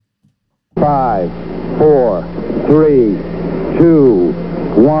5, 4, 3, 2,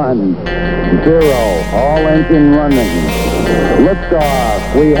 1, 0. All engine running.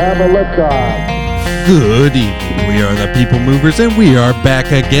 Liftoff. We have a liftoff. Good evening. We are the People Movers, and we are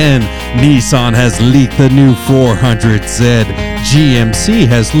back again. Nissan has leaked the new 400Z. GMC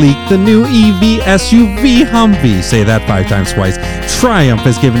has leaked the new EV SUV Humvee. Say that 5 times twice. Triumph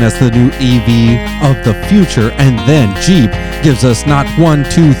has given us the new EV of the future, and then Jeep gives us not 1,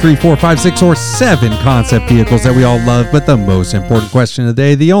 2, 3, 4, 5, 6, or 7 concept vehicles that we all love, but the most important question of the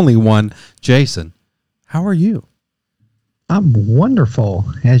day, the only one. Jason, how are you? I'm wonderful.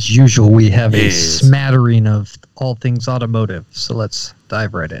 As usual, we have a smattering of all things automotive, so let's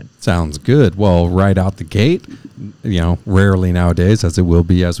dive right in. Sounds good. Well, right out the gate, rarely nowadays, as it will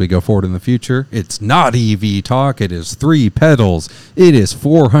be as we go forward in the future, it's not EV talk. It is 3 pedals. It is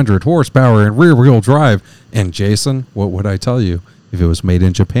 400 horsepower and rear-wheel drive. And Jason, what would I tell you if it was made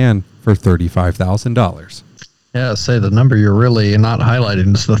in Japan for $35,000? Yeah, say the number you're really not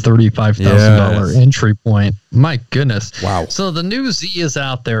highlighting is the $35,000 entry point. My goodness. Wow. So the new Z is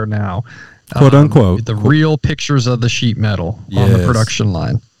out there now. Quote unquote. The real pictures of the sheet metal on the production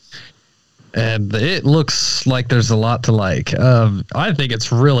line. And it looks like there's a lot to like. I think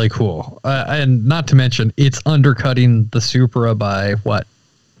it's really cool. And not to mention, it's undercutting the Supra by what?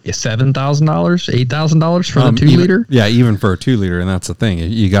 $7,000, $8,000 for the 2-liter? Yeah, even for a 2-liter. And that's the thing.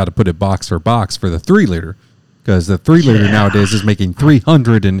 You got to put it box for box for the 3-liter. Because the 3-liter nowadays is making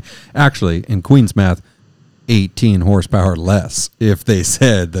 300 and actually, in Queen's math, 18 horsepower less if they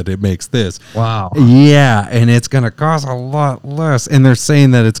said that it makes this. Wow. Yeah, and it's going to cost a lot less. And they're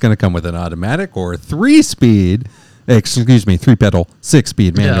saying that it's going to come with an automatic or a 3-pedal,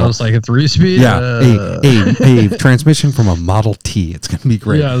 6-speed manual. Yeah, it was like a 3-speed? Yeah, a transmission from a Model T. It's going to be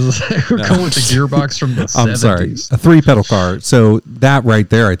great. Yeah, we're going with the gearbox from the 70s. I'm sorry, a 3-pedal car. So that right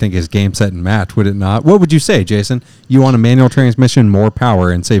there, I think, is game, set, and match, would it not? What would you say, Jason? You want a manual transmission, more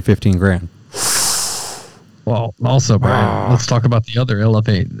power, and save $15,000? Well, also, Brian, let's talk about the other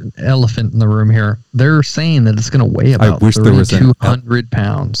elephant in the room here. They're saying that it's going to weigh about 3,200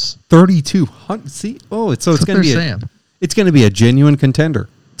 pounds. 3,200. See, it's going to be a genuine contender.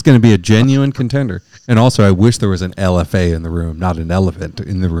 It's going to be a genuine contender. And also, I wish there was an LFA in the room, not an elephant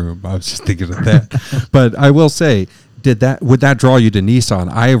in the room. I was just thinking of that. But I will say, would that draw you to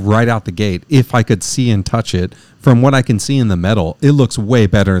Nissan? Right out the gate, if I could see and touch it, from what I can see in the metal, it looks way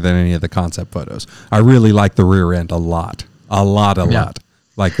better than any of the concept photos. I really like the rear end a lot.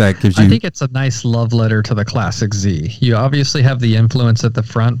 Like that gives you... I think it's a nice love letter to the classic Z. You obviously have the influence at the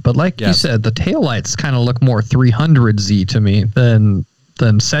front, but like you said, the taillights kind of look more 300Z to me than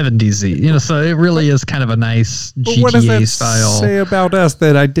 70Z. So it really is kind of a nice GTA what does that style. Say about us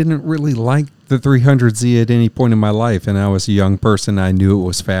that I didn't really like the 300Z at any point in my life, and I was a young person. I knew it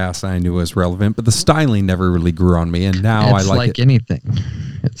was fast, and I knew it was relevant, but the styling never really grew on me, and now I like it. Anything.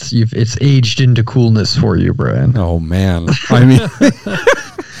 It's aged into coolness for you, Brian. Oh man, I mean,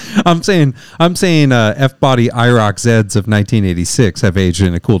 I'm saying F-body IROC Zeds of 1986 have aged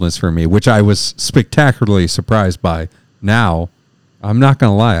into coolness for me, which I was spectacularly surprised by. Now, I'm not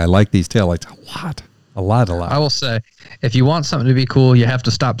gonna lie, I like these taillights a lot. I will say, if you want something to be cool, you have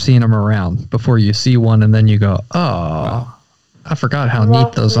to stop seeing them around before you see one, and then you go, wow. I forgot how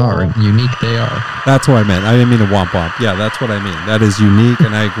neat those are and unique they are. That's what I meant. I didn't mean to womp. Yeah, that's what I mean. That is unique,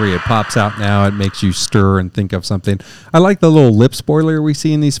 and I agree. It pops out now. It makes you stir and think of something. I like the little lip spoiler we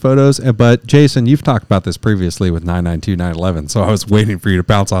see in these photos, but Jason, you've talked about this previously with 992, 911, so I was waiting for you to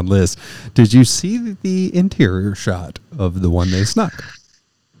bounce on this. Did you see the interior shot of the one they snuck?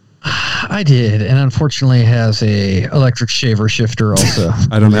 I did, and unfortunately it has a electric shaver shifter also.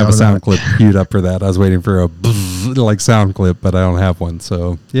 I don't have a sound clip queued up for that. I was waiting for a sound clip, but I don't have one.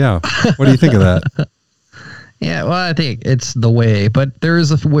 So, yeah. What do you think of that? Yeah, well, I think it's the way, but there is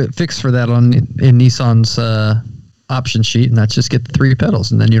a fix for that in Nissan's option sheet, and that's just get the 3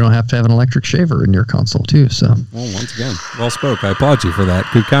 pedals, and then you don't have to have an electric shaver in your console too. So, well, once again, well spoke. I applaud you for that.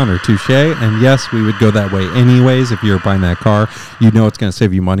 Good counter, touche. And yes, we would go that way anyways. If you're buying that car, it's going to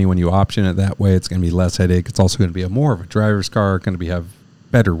save you money when you option it that way. It's going to be less headache. It's also going to be more of a driver's car. Going to have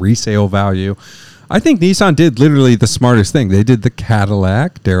better resale value. I think Nissan did literally the smartest thing. They did the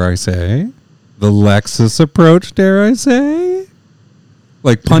Cadillac, dare I say, the Lexus approach, dare I say,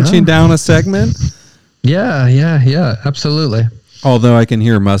 like punching down a segment. Yeah, absolutely. Although I can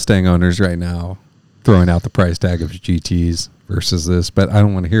hear Mustang owners right now throwing out the price tag of GTs versus this, but I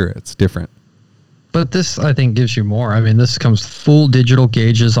don't want to hear it. It's different. But this, I think, gives you more. I mean, this comes full digital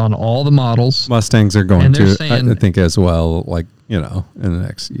gauges on all the models. Mustangs are going to, I think, as well, in the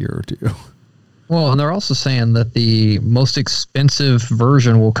next year or two. Well, and they're also saying that the most expensive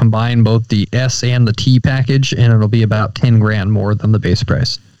version will combine both the S and the T package, and it'll be about 10 grand more than the base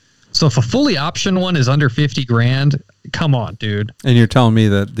price. So if a fully optioned one is under 50 grand, come on, dude. And you're telling me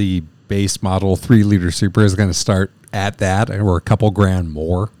that the base model 3-liter Supra is going to start at that or a couple grand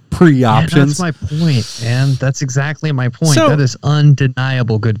more pre-options? Yeah, that's my point, and that's exactly my point. So, that is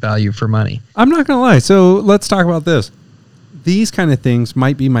undeniable good value for money. I'm not going to lie. So let's talk about this. These kind of things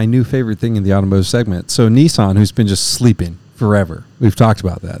might be my new favorite thing in the automotive segment. So Nissan, who's been just sleeping forever. We've talked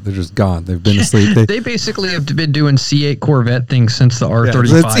about that. They're just gone. They've been asleep. They basically have been doing C8 Corvette things since the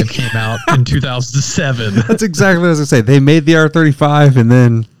R35 came out in 2007. That's exactly what I was going to say. They made the R35, and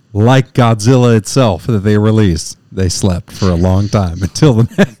then, like Godzilla itself that they released, they slept for a long time until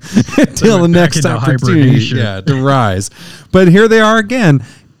the next opportunity to rise. But here they are again.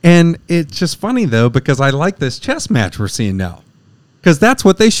 And it's just funny, though, because I like this chess match we're seeing now. Because that's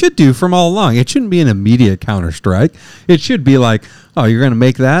what they should do from all along. It shouldn't be an immediate counter-strike. It should be like, oh, you're going to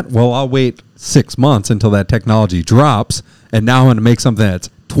make that? Well, I'll wait 6 months until that technology drops, and now I'm going to make something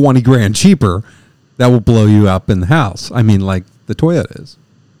that's 20 grand cheaper that will blow you up in the house. I mean, like the Toyota is.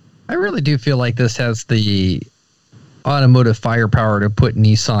 I really do feel like this has the automotive firepower to put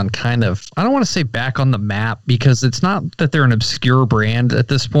Nissan kind of, I don't want to say back on the map, because it's not that they're an obscure brand at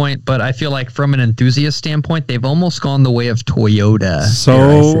this point, but I feel like from an enthusiast standpoint, they've almost gone the way of Toyota.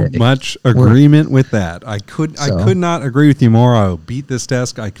 So much agreement with that. I could not agree with you more. I'll beat this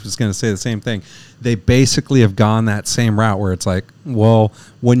desk. I was going to say the same thing. They basically have gone that same route where it's like, well,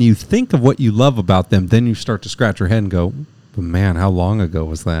 when you think of what you love about them, then you start to scratch your head and go, but man, how long ago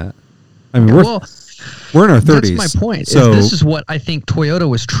was that? I mean, we're in our 30s. That's my point. So this is what I think Toyota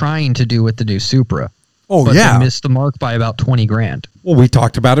was trying to do with the new Supra. Oh, but yeah. They missed the mark by about 20 grand. Well, we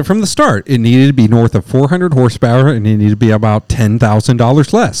talked about it from the start. It needed to be north of 400 horsepower, and it needed to be about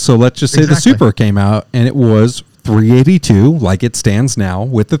 $10,000 less. So let's just say the Supra came out, and it was $382, like it stands now,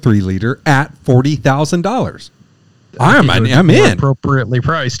 with the 3-liter at $40,000. I'm in. Appropriately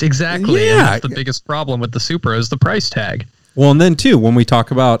priced. Exactly. Yeah. And that's the biggest problem with the Supra is the price tag. Well, and then, too, when we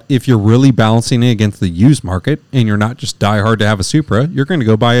talk about if you're really balancing it against the used market and you're not just diehard to have a Supra, you're going to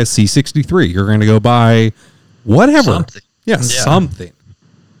go buy a C63. You're going to go buy whatever. Something. Yeah, something.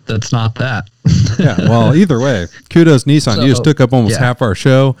 That's not that. Yeah, well, either way, kudos, Nissan. You just took up almost half our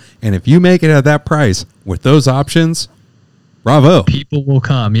show. And if you make it at that price with those options, bravo. People will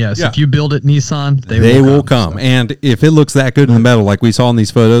come, yes. Yeah. If you build it Nissan, they will come. So. And if it looks that good in the metal like we saw in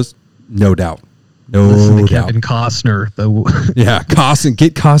these photos, no doubt. Listen to Kevin Costner. Yeah,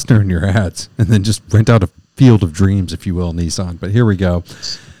 get Costner in your ads, and then just rent out a field of dreams, if you will, Nissan. But here we go.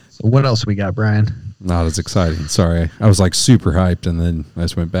 So what else we got, Brian? Not as exciting. Sorry. I was like super hyped, and then I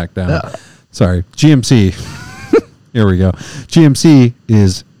just went back down. Sorry. GMC. Here we go. GMC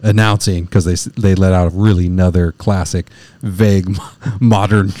is announcing, because they let out really another classic, vague,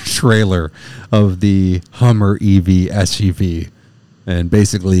 modern trailer of the Hummer EV SUV. And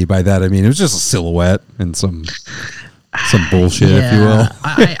basically, by that I mean it was just a silhouette and some bullshit, if you will.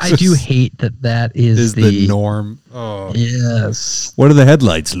 I do hate that is the norm. Oh. Yes. What do the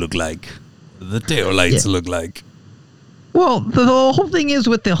headlights look like? What do the taillights look like? Well, the whole thing is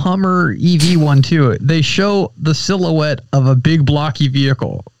with the Hummer EV one too. They show the silhouette of a big blocky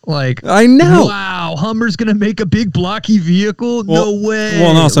vehicle. Like, I know. Wow, Hummer's gonna make a big blocky vehicle? No way.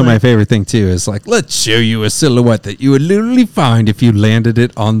 Well, and also my favorite thing too is like, let's show you a silhouette that you would literally find if you landed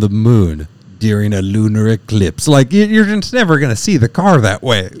it on the moon during a lunar eclipse. Like, you're just never gonna see the car that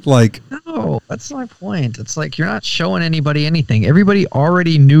way. Like, no, that's my point. It's like you're not showing anybody anything. Everybody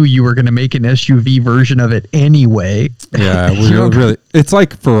already knew you were gonna make an SUV version of it anyway. Yeah, really. It's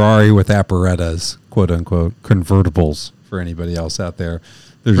like Ferrari with Apparettas, quote unquote, convertibles for anybody else out there.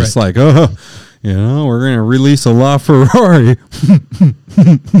 They're just like, oh, we're going to release a LaFerrari.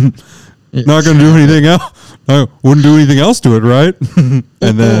 Not going to do anything else. I wouldn't do anything else to it, right? And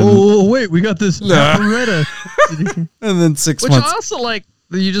then, wait, we got this Apparetta. And then 6 months. Which also, like,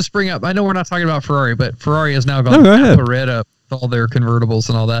 you just bring up, I know we're not talking about Ferrari, but Ferrari has now gone Apparetta with all their convertibles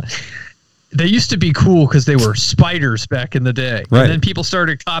and all that. They used to be cool because they were spiders back in the day. Right. And then people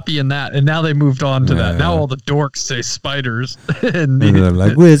started copying that, and now they moved on to that. Now all the dorks say spiders. And they're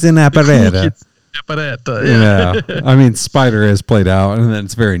like, where's an Apparetta? Yeah. I mean, spider has played out, and then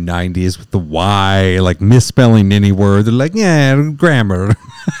it's very 90s with the Y, like misspelling any word. They're like, grammar.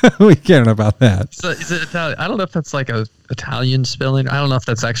 We care about that. So is it Italian? I don't know if that's like a Italian spelling. I don't know if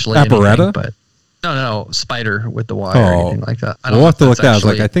that's actually Apparetta? Anything, but no, spider with the Y or anything like that. We'll have to look that.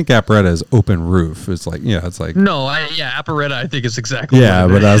 I think Apparetta is open roof. It's like, it's like. No, Apparetta I think is exactly. Yeah,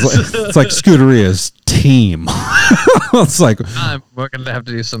 but I was like, it's like Scuderia's team. It's like. We're going to have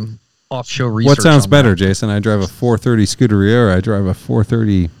to do some off-show research. What sounds better, Jason? I drive a 430 Scuderia, or I drive a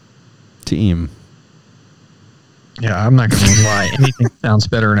 430 Team. Yeah, I'm not going to lie. Anything sounds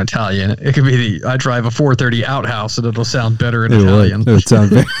better in Italian. It could be I drive a 430 Outhouse, and it'll sound better in Italian. It would sound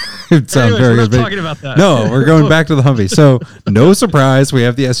very, very we're good. not talking about that. No, we're going back to the Humvee. So, no surprise, we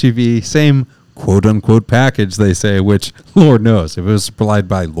have the SUV, same quote-unquote package, they say, which, Lord knows, if it was supplied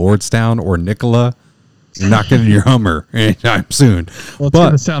by Lordstown or Nikola, you're not getting your Hummer anytime soon. Well, it's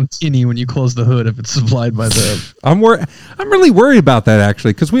going to sound tinny when you close the hood if it's supplied by them. I'm really worried about that,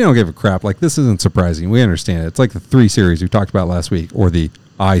 actually, because we don't give a crap. Like, this isn't surprising. We understand it. It's like the 3 Series we talked about last week, or the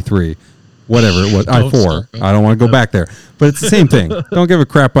i3, whatever it was, i4. I don't want to go back there. But it's the same thing. Don't give a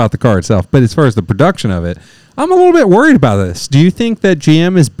crap about the car itself. But as far as the production of it, I'm a little bit worried about this. Do you think that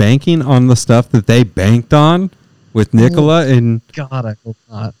GM is banking on the stuff that they banked on with Nikola? And God, I hope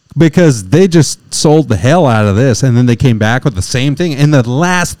not. Because they just sold the hell out of this, and then they came back with the same thing. And the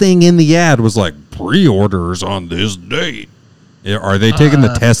last thing in the ad was like, pre-orders on this date. Are they taking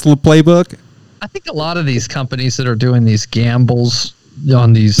the Tesla playbook? I think a lot of these companies that are doing these gambles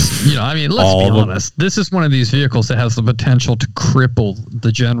on these, let's be honest. This is one of these vehicles that has the potential to cripple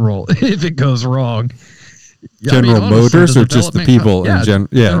the General if it goes wrong. General Motors, or just the people in general?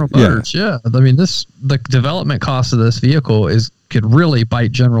 General Motors, yeah. I mean, the development cost of this vehicle could really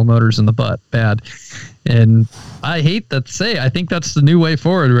bite General Motors in the butt bad. And I hate to say, I think that's the new way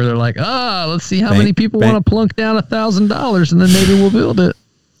forward, where they're like, let's see how many people want to plunk down $1,000, and then maybe we'll build it.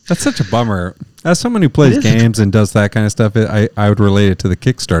 That's such a bummer. As someone who plays games and does that kind of stuff, I would relate it to the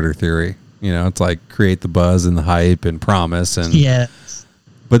Kickstarter theory. It's like create the buzz and the hype and promise. And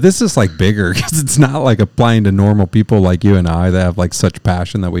But this is like bigger, because it's not like applying to normal people like you and I that have like such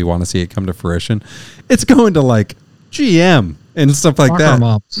passion that we want to see it come to fruition. It's going to like GM and stuff like that.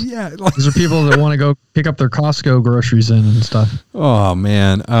 Moms. Yeah, these are people that want to go pick up their Costco groceries in and stuff. Oh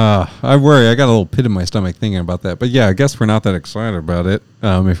man, I worry. I got a little pit in my stomach thinking about that. But yeah, I guess we're not that excited about it.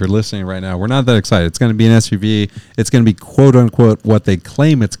 If you're listening right now, we're not that excited. It's going to be an SUV. It's going to be quote unquote what they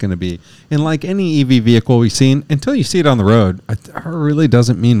claim it's going to be. And like any EV vehicle we've seen, until you see it on the road, it really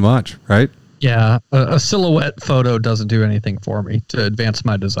doesn't mean much, right? Yeah, a silhouette photo doesn't do anything for me to advance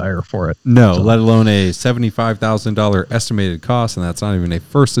my desire for it. No, let alone a $75,000 estimated cost, and that's not even a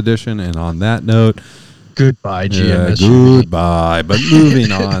first edition. And on that note, goodbye, GM. Goodbye. But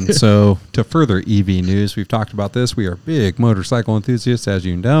moving on, so to further EV news, we've talked about this. We are big motorcycle enthusiasts, as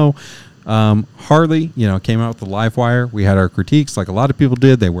you know. Harley, came out with the Livewire. We had our critiques, like a lot of people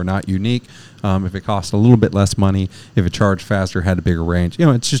did. They were not unique. If it cost a little bit less money, if it charged faster, had a bigger range,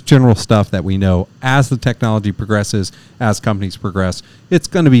 it's just general stuff that we know as the technology progresses, as companies progress, it's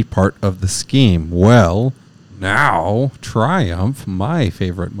going to be part of the scheme. Well, now Triumph, my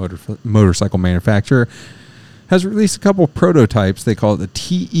favorite motorcycle manufacturer, has released a couple of prototypes. They call it the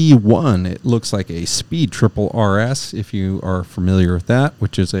TE1. It looks like a Speed Triple RS, if you are familiar with that,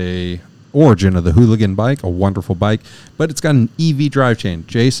 which is a origin of the hooligan bike, a wonderful bike, but it's got an EV drivetrain.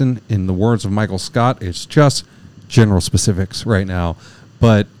 Jason, in the words of Michael Scott, it's just general specifics right now,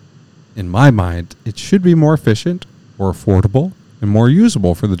 but in my mind, it should be more efficient, more affordable, and more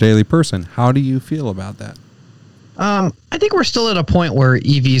usable for the daily person. How do you feel about that? I think we're still at a point where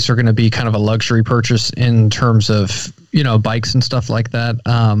EVs are going to be kind of a luxury purchase in terms of, bikes and stuff like that.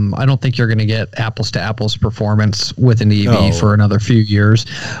 I don't think you're going to get apples to apples performance with an EV for another few years.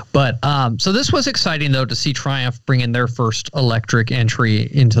 But so this was exciting, though, to see Triumph bring in their first electric entry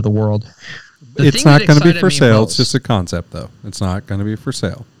into the world. It's not going to be for sale. It's just a concept, though. It's not going to be for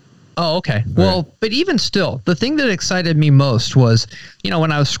sale. Oh, okay. Well, but even still, the thing that excited me most was,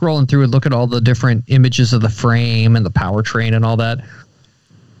 when I was scrolling through and look at all the different images of the frame and the powertrain and all that,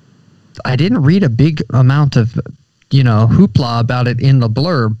 I didn't read a big amount of, hoopla about it in the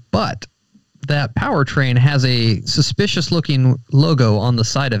blurb, but that powertrain has a suspicious looking logo on the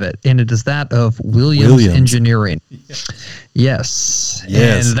side of it, and it is that of Williams. Engineering. Yes.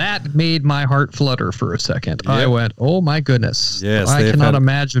 And that made my heart flutter for a second. Yep. I went, oh my goodness. Yes, I cannot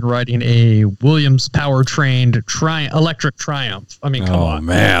imagine riding a Williams power-trained electric Triumph. I mean, come on. Oh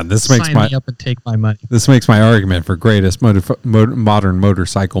man, Sign me up and take my money. This makes my argument for greatest modern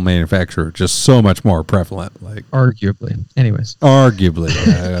motorcycle manufacturer just so much more prevalent. Like arguably. Anyways. Arguably.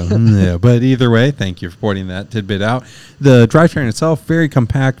 Yeah, but either way, thank you for pointing that tidbit out. The drivetrain itself, very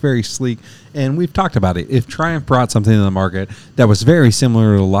compact, very sleek, and we've talked about it. If Triumph brought something to the market that was very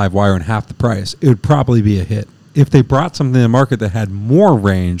similar to the Livewire and half the price, it would probably be a hit. If they brought something to the market that had more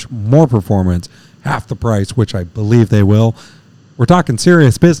range, more performance, half the price, which I believe they will, we're talking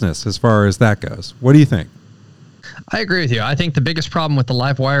serious business as far as that goes. What do you think? I agree with you. I think the biggest problem with the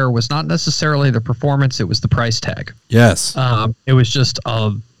Livewire was not necessarily the performance, it was the price tag. Yes. It was just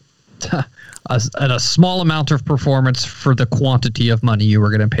a a small amount of performance for the quantity of money you were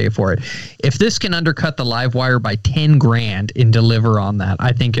going to pay for it. If this can undercut the Livewire by 10 grand and deliver on that,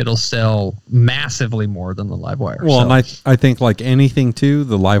 I think it'll sell massively more than the Livewire. Well, and I think like anything too,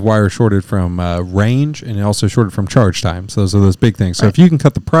 the Livewire shorted from range, and it also shorted from charge time. So those are those big things. So if you can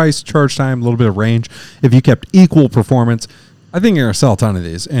cut the price, charge time, a little bit of range, if you kept equal performance, I think you're going to sell a ton of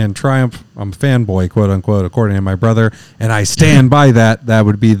these. And Triumph, I'm a fanboy, quote unquote, according to my brother, and I stand by that. That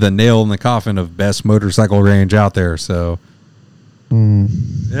would be the nail in the coffin of best motorcycle range out there. So,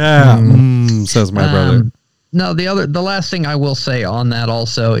 says my brother. No, the last thing I will say on that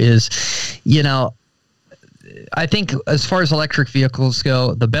also is, I think as far as electric vehicles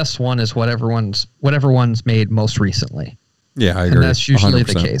go, the best one is whatever one's made most recently. Yeah, I agree. And that's usually 100%.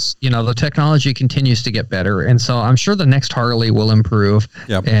 the case. The technology continues to get better. And so I'm sure the next Harley will improve.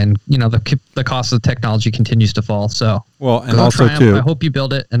 Yep. And, the cost of the technology continues to fall. So, well, and also Triumph. too, I hope you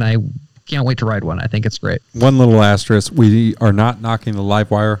build it. And I can't wait to ride one. I think it's great. One little asterisk. We are not knocking the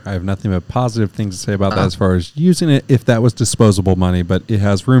Livewire. I have nothing but positive things to say about that as far as using it if that was disposable money. But it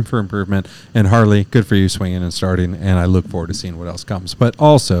has room for improvement. And Harley, good for you swinging and starting. And I look forward to seeing what else comes. But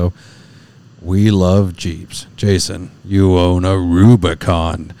also, we love Jeeps. Jason, you own a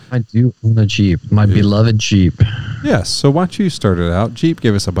Rubicon. I do own a Jeep, my beloved Jeep. Yes. So why don't you start it out? Jeep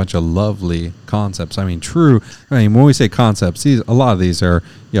gave us a bunch of lovely concepts. I mean, when we say concepts, a lot of these are,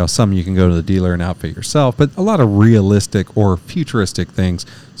 some you can go to the dealer and outfit yourself, but a lot of realistic or futuristic things.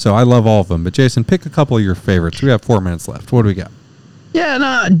 So I love all of them. But Jason, pick a couple of your favorites. We have 4 minutes left. What do we got? Yeah,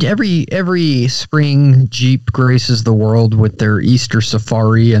 no, every spring Jeep graces the world with their Easter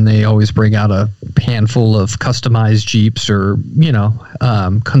safari, and they always bring out a handful of customized Jeeps or,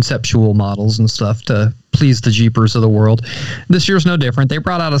 conceptual models and stuff to please the Jeepers of the world. This year's no different. They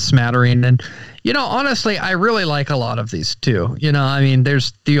brought out a smattering, and, honestly, I really like a lot of these too.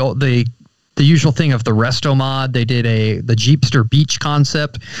 There's the usual thing of the resto mod. They did the Jeepster Beach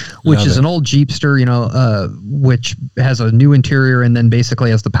concept, which is an old Jeepster, which has a new interior and then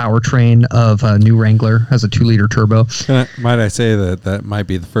basically has the powertrain of a new Wrangler, has a 2-liter turbo. Might I say that might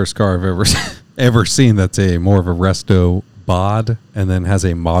be the first car I've ever seen that's more of a resto bod and then has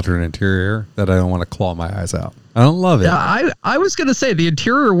a modern interior that I don't want to claw my eyes out. I don't love it. Yeah, I was gonna say the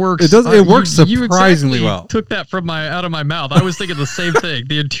interior works. It does. It works you surprisingly exactly well. Took that from out of my mouth. I was thinking the same thing.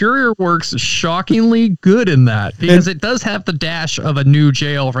 The interior works shockingly good in that because it does have the dash of a new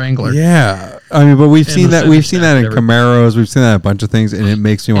JL Wrangler. Yeah, I mean, but we've seen that. We've seen that in Camaros. We've seen that in a bunch of things, and it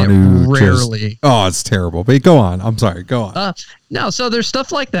makes me want to rarely. It's terrible. But go on. I'm sorry. Go on. No, so there's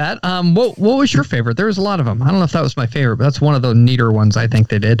stuff like that. What was your favorite? There was a lot of them. I don't know if that was my favorite, but that's one of the neater ones I think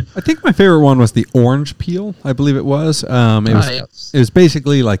they did. I think my favorite one was the orange peel. I believe it was. It was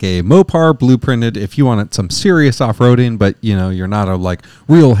basically like a Mopar blueprinted. If you wanted some serious off-roading, but you're not a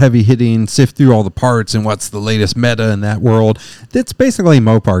real heavy hitting, sift through all the parts and what's the latest meta in that world. It's basically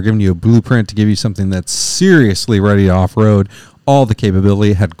Mopar giving you a blueprint to give you something that's seriously ready to off-road. All the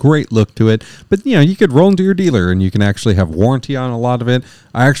capability, had great look to it, but you could roll into your dealer and you can actually have warranty on a lot of it.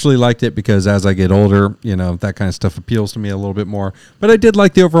 I actually liked it because as I get older, that kind of stuff appeals to me a little bit more, but I did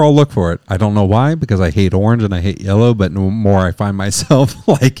like the overall look for it. I don't know why, because I hate orange and I hate yellow, but no more I find myself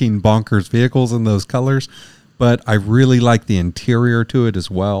liking bonkers vehicles in those colors. But I really like the interior to it as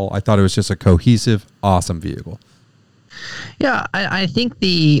well. I thought it was just a cohesive, awesome vehicle. Yeah, I think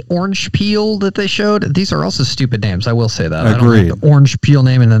the orange peel that they showed, these are also stupid names. I will say that. Agreed. I don't like the orange peel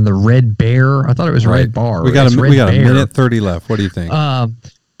name and then the red bear. I thought it was red bar. We got a minute 30 left. What do you think?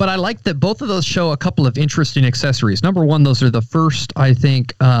 But I like that both of those show a couple of interesting accessories. Number one, those are the first, I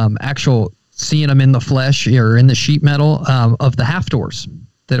think, actual seeing them in the flesh or in the sheet metal of the half doors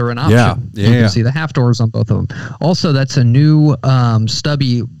that are an option. Yeah. You can see the half doors on both of them. Also, that's a new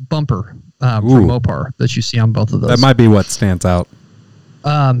stubby bumper. From Mopar that you see on both of those. That might be what stands out.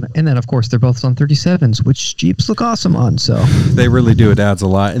 And then, of course, they're both on 37s, which Jeeps look awesome on. So they really do. It adds a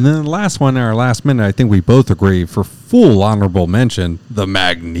lot. And then the last one, our last minute, I think we both agree for full honorable mention, the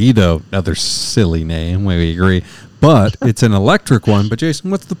Magneto. Another silly name. We agree. But it's an electric one. But Jason,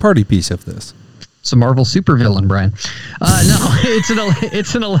 what's the party piece of this? It's a Marvel supervillain, Brian. No,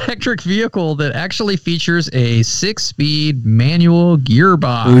 it's an electric vehicle that actually features a 6-speed manual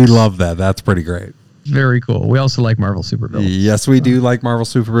gearbox. We love that. That's pretty great. Very cool. We also like Marvel supervillains. Yes, we do like Marvel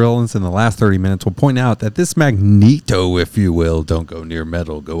supervillains. In the last 30 minutes, we'll point out that this Magneto, if you will, don't go near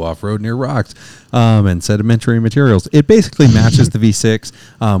metal, go off-road near rocks, and sedimentary materials. It basically matches the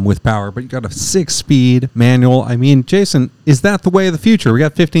V6 with power, but you got a 6-speed manual. I mean, Jason, is that the way of the future? We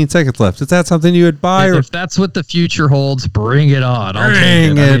got 15 seconds left. Is that something you would buy? If that's what the future holds, bring it on.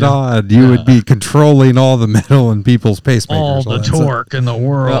 Bring it on. You would be controlling all the metal in people's pacemakers. All the torque in the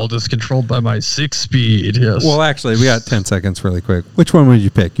world is controlled by my 6-speed. Yes. Well, actually, we got 10 seconds really quick. Which one would you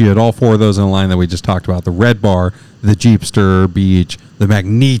pick? You had all 4 of those in a line that we just talked about. The Red Bar, the Jeepster Beach, the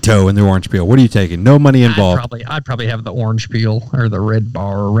Magneto, and the Orange Peel. What are you taking? No money involved. I'd probably have the Orange Peel or the Red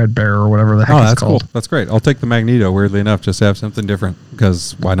Bar or Red Bear or whatever the heck it's called. Cool. That's great. I'll take the Magneto, weirdly enough, just to have something different,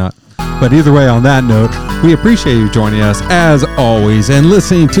 because why not? But either way, on that note, we appreciate you joining us as always and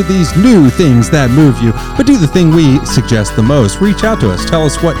listening to these new things that move you. But do the thing we suggest the most. Reach out to us. Tell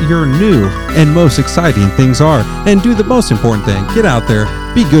us what your new and most exciting things are. And do the most important thing. Get out there,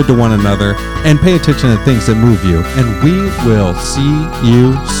 be good to one another, and pay attention to things that move you. And we will see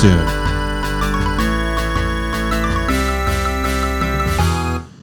you soon.